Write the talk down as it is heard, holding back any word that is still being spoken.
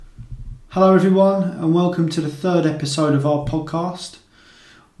Hello everyone and welcome to the third episode of our podcast.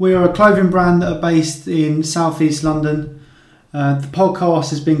 We are a clothing brand that are based in South East London. The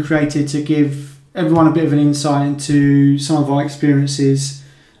podcast has been created to give everyone a bit of an insight into some of our experiences.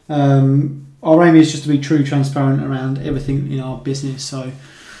 Our aim is just to be true, transparent around everything in our business. So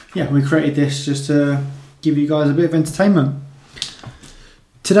yeah, we created this just to give you guys a bit of entertainment.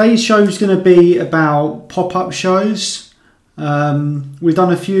 Today's show is going to be about pop-up shows. We've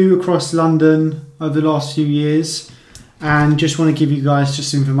done a few across London over the last few years and just want to give you guys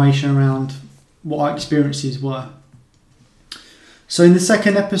just information around what our experiences were. So in the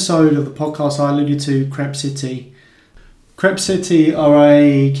second episode of the podcast I alluded to Crepe City. Crepe City are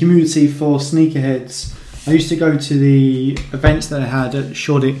a community for sneakerheads. I used to go to the events that they had at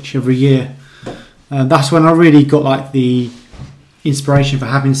Shoreditch every year. That's when I really got like the inspiration for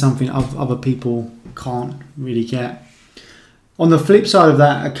having something other people can't really get. On the flip side of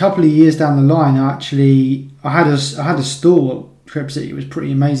that, a couple of years down the line, I had a store at Crepe City. It was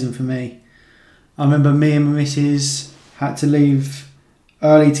pretty amazing for me. I remember me and my missus had to leave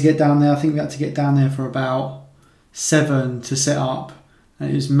early to get down there. I think we had to get down there for about 7 to set up,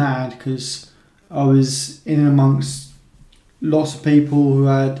 and it was mad because I was in and amongst lots of people who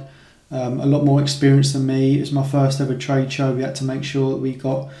had a lot more experience than me. It was my first ever trade show. We had to make sure that we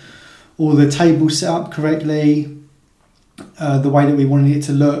got all the tables set up correctly. The way that we wanted it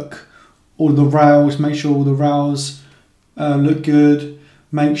to look, all the rails, make sure all the rails look good,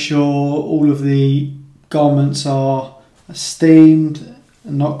 make sure all of the garments are steamed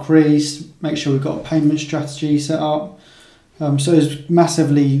and not creased, make sure we've got a payment strategy set up. So it was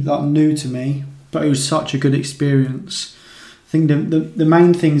massively new to me, but it was such a good experience. I think the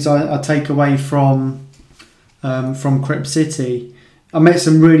main things I take away from Crepe City, I met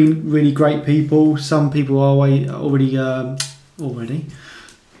some really, really great people. Some people already.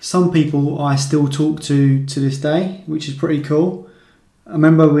 Some people I still talk to this day, which is pretty cool. I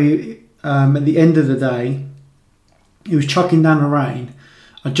remember we at the end of the day, it was chucking down the rain.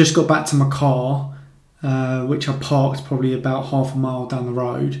 I just got back to my car, which I parked probably about half a mile down the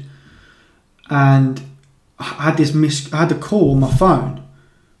road, and I had a call on my phone.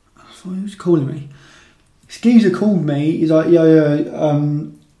 I thought, who's calling me? Skeezer called me. He's like, I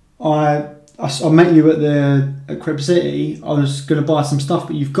met you at Crepe City. I was going to buy some stuff,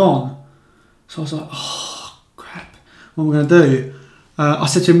 but you've gone. So I was like, oh crap, what am I going to do? I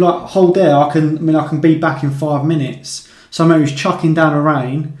said to him, like, hold there. I can be back in 5 minutes. So I remember he was chucking down the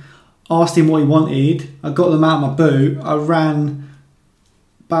rain. Asked him what he wanted. I got them out of my boot. I ran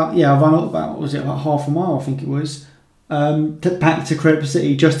about half a mile, I think it was, back to Crepe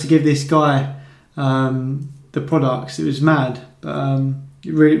City just to give this guy the products. It was mad, but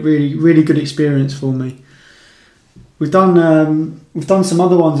really, really, really good experience for me. We've done some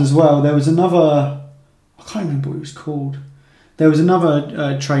other ones as well. There was another, I can't remember what it was called. There was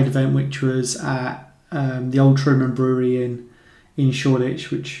another trade event which was at the Old Truman Brewery in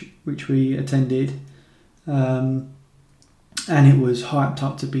Shoreditch, which we attended, and it was hyped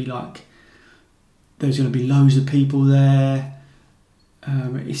up to be like there's going to be loads of people there.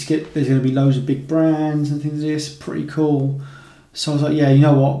 There's going to be loads of big brands and things like this. Pretty cool. So I was like, yeah, you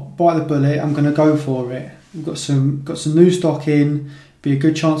know what? Bite the bullet. I'm going to go for it. We've got some new stock in. Be a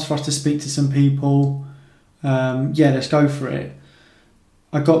good chance for us to speak to some people. Let's go for it.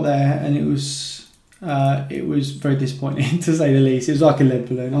 I got there and it was very disappointing to say the least. It was like a lead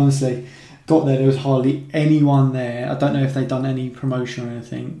balloon, honestly. Got there was hardly anyone there. I don't know if they'd done any promotion or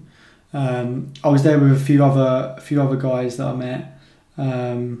anything. I was there with a few other guys that I met.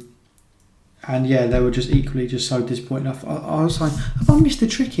 And yeah, they were just equally just so disappointed. I was like, have I missed the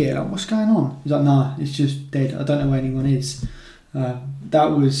trick here? Like, what's going on? He's like, nah, it's just dead. I don't know where anyone is.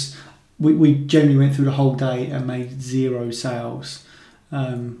 We generally went through the whole day and made 0 sales,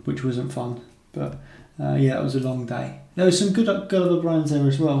 which wasn't fun. But that was a long day. There was some good other brands there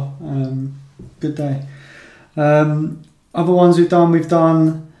as well. Good day. Other ones we've done.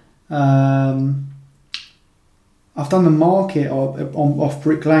 I've done the market off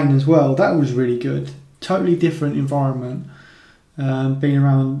Brick Lane as well. That was really good. Totally different environment. Being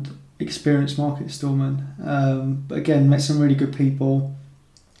around experienced market stallmen. But again, met some really good people.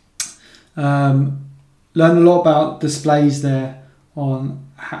 Learned a lot about displays there on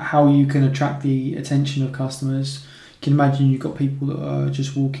how you can attract the attention of customers. You can imagine you've got people that are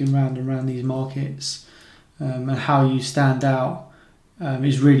just walking around these markets, and how you stand out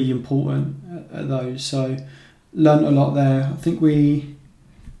is really important at those. So learned a lot there. I think we've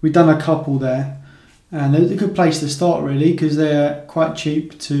done a couple there, and it's a good place to start really because they're quite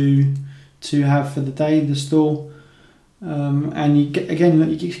cheap to have for the day in the store. and you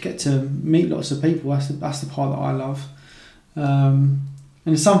get to meet lots of people. That's the part that I love, and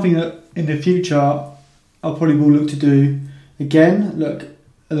it's something that in the future I probably will look to do again. Look,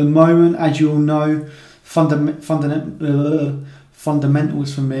 at the moment, as you all know, fundamentals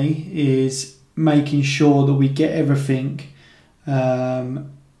for me is making sure that we get everything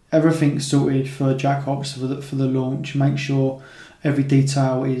sorted for Jack Hops for the launch. Make sure every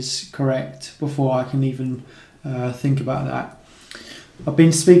detail is correct before I can even think about that. I've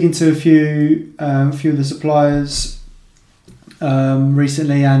been speaking to a few of the suppliers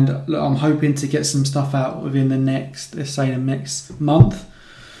recently, and look, I'm hoping to get some stuff out within the next month.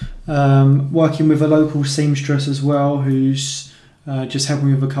 Working with a local seamstress as well, who's just helping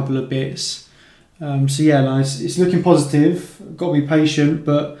me with a couple of bits. It's looking positive. Got to be patient,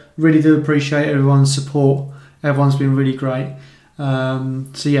 but really do appreciate everyone's support. Everyone's been really great.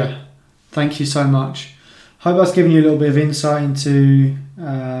 Thank you so much. Hope that's given you a little bit of insight into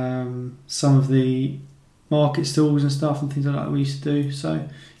some of the market stalls and stuff and things like that we used to do. So,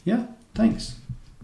 yeah, thanks.